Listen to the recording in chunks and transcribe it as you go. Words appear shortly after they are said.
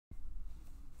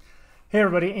Hey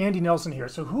everybody, Andy Nelson here.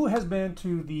 So who has been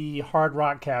to the Hard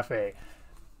Rock Cafe?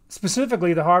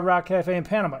 Specifically the Hard Rock Cafe in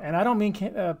Panama. And I don't mean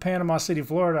Panama City,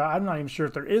 Florida. I'm not even sure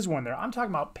if there is one there. I'm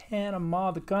talking about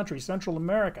Panama, the country, Central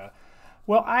America.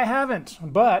 Well, I haven't,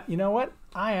 but you know what?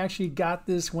 I actually got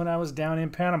this when I was down in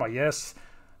Panama. Yes,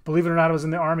 believe it or not, I was in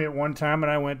the Army at one time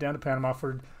and I went down to Panama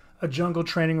for a jungle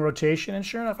training rotation. And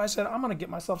sure enough, I said, I'm going to get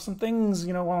myself some things,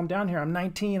 while I'm down here. I'm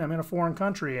 19, I'm in a foreign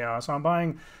country, so I'm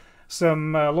buying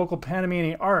some local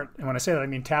Panamanian art. And when I say that, I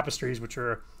mean tapestries, which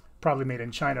are probably made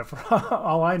in China for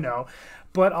all I know.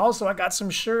 But also I got some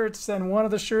shirts, and one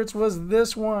of the shirts was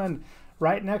this one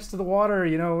right next to the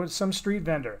water, some street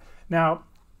vendor. Now,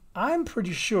 I'm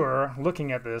pretty sure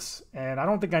looking at this, and I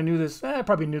don't think I knew this, I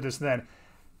probably knew this then,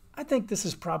 I think this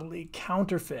is probably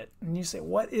counterfeit. And you say,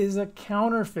 what is a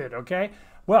counterfeit, okay?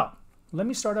 Well, let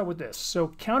me start out with this.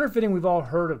 So counterfeiting, we've all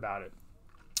heard about it.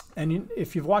 And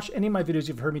if you've watched any of my videos,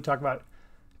 you've heard me talk about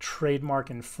trademark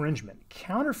infringement.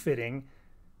 Counterfeiting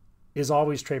is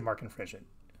always trademark infringement.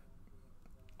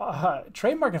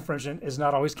 Trademark infringement is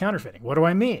not always counterfeiting. What do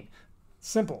I mean?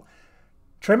 Simple.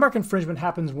 Trademark infringement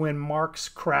happens when marks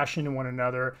crash into one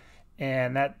another,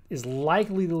 and that is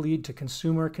likely to lead to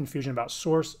consumer confusion about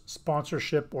source,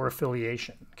 sponsorship, or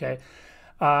affiliation. Okay.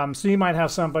 So you might have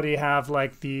somebody have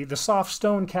like the Soft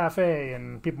Stone Cafe,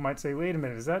 and people might say, wait a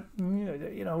minute, is that,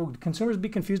 consumers be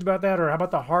confused about that? Or how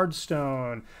about the Hard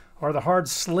Stone or the Hard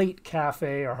Slate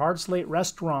Cafe or Hard Slate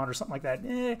Restaurant or something like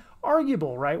that?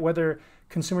 Arguable, right? Whether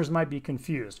consumers might be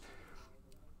confused.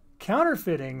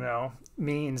 Counterfeiting, though,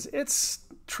 means it's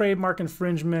trademark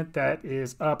infringement that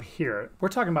is up here. We're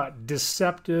talking about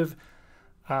deceptive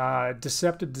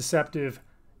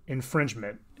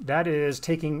infringement. That is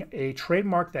taking a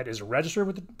trademark that is registered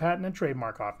with the Patent and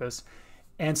Trademark Office,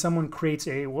 and someone creates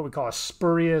what we call a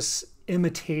spurious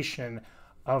imitation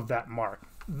of that mark.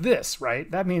 This,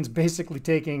 right? That means basically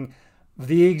taking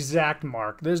the exact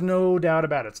mark. There's no doubt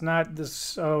about it. It's not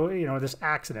this, this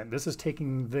accident. This is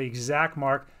taking the exact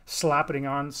mark, slapping it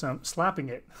on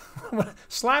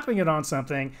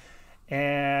something,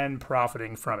 and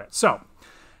profiting from it. So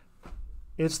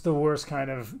it's the worst kind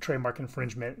of trademark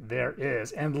infringement there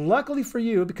is. And luckily for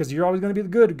you, because you're always going to be the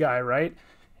good guy, right?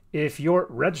 If you're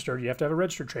registered, you have to have a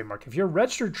registered trademark. If your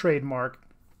registered trademark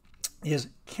is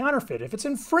counterfeit, if it's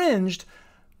infringed,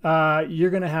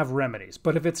 you're going to have remedies.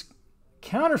 But if it's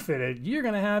counterfeited, you're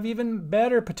going to have even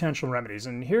better potential remedies.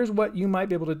 And here's what you might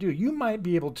be able to do. You might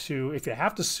be able to, if you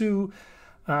have to sue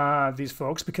these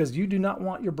folks because you do not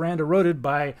want your brand eroded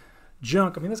by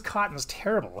junk. I mean, this cotton is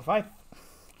terrible.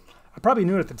 I probably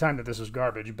knew at the time that this was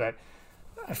garbage, but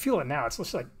I feel it now. It's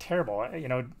just like terrible.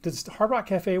 Does Hard Rock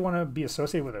Cafe want to be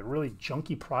associated with a really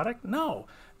junky product? No,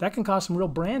 that can cause some real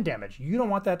brand damage. You don't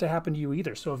want that to happen to you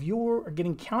either. So if you are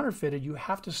getting counterfeited, you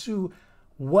have to sue.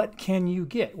 What can you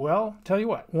get? Well, tell you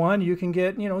what. One, you can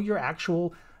get, your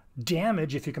actual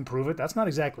damage if you can prove it. That's not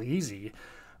exactly easy.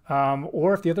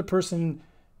 Or if the other person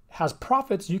has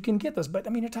profits, you can get those. But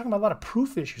I mean, you're talking about a lot of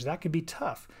proof issues. That could be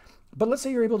tough. But let's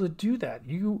say you're able to do that.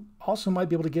 You also might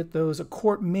be able to get those. A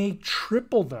court may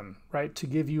triple them, right, to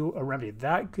give you a remedy.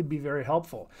 That could be very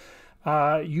helpful.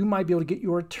 You might be able to get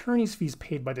your attorney's fees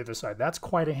paid by the other side. That's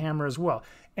quite a hammer as well.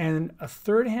 And a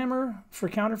third hammer for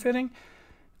counterfeiting,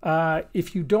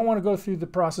 if you don't want to go through the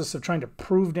process of trying to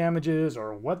prove damages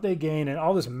or what they gain and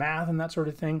all this math and that sort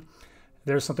of thing,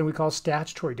 there's something we call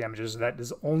statutory damages that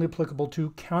is only applicable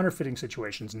to counterfeiting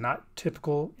situations, not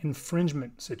typical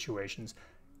infringement situations.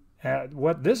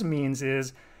 What this means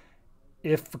is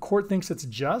if the court thinks it's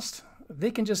just, they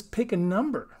can just pick a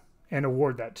number and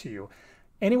award that to you.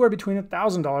 Anywhere between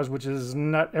 $1,000, which is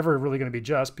not ever really going to be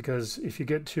just, because if you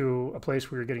get to a place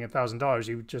where you're getting $1,000,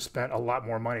 you just spent a lot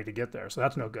more money to get there. So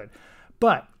that's no good.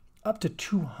 But up to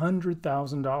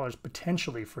 $200,000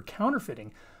 potentially for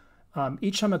counterfeiting.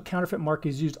 Each time a counterfeit mark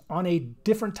is used on a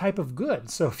different type of good.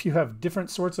 So if you have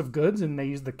different sorts of goods and they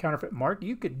use the counterfeit mark,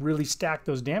 you could really stack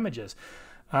those damages.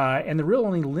 And the real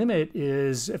only limit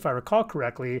is, if I recall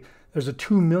correctly, there's a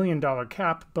 $2 million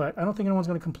cap, but I don't think anyone's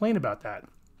going to complain about that.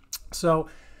 So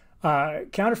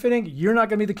counterfeiting, you're not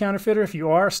going to be the counterfeiter. If you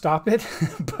are, stop it.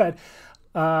 But,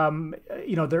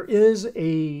 there is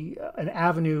an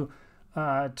avenue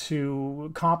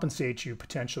to compensate you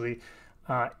potentially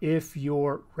if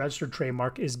your registered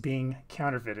trademark is being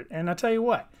counterfeited. And I'll tell you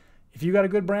what, if you got a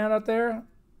good brand out there,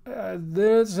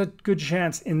 there's a good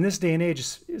chance in this day and age,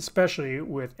 especially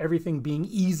with everything being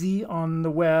easy on the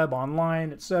web,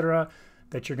 online, etc.,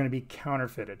 that you're going to be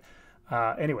counterfeited.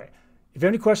 Anyway, if you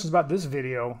have any questions about this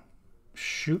video,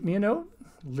 shoot me a note,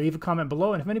 leave a comment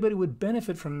below, and if anybody would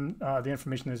benefit from the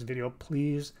information in this video,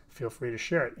 please feel free to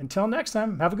share it. Until next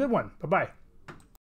time, have a good one. Bye-bye.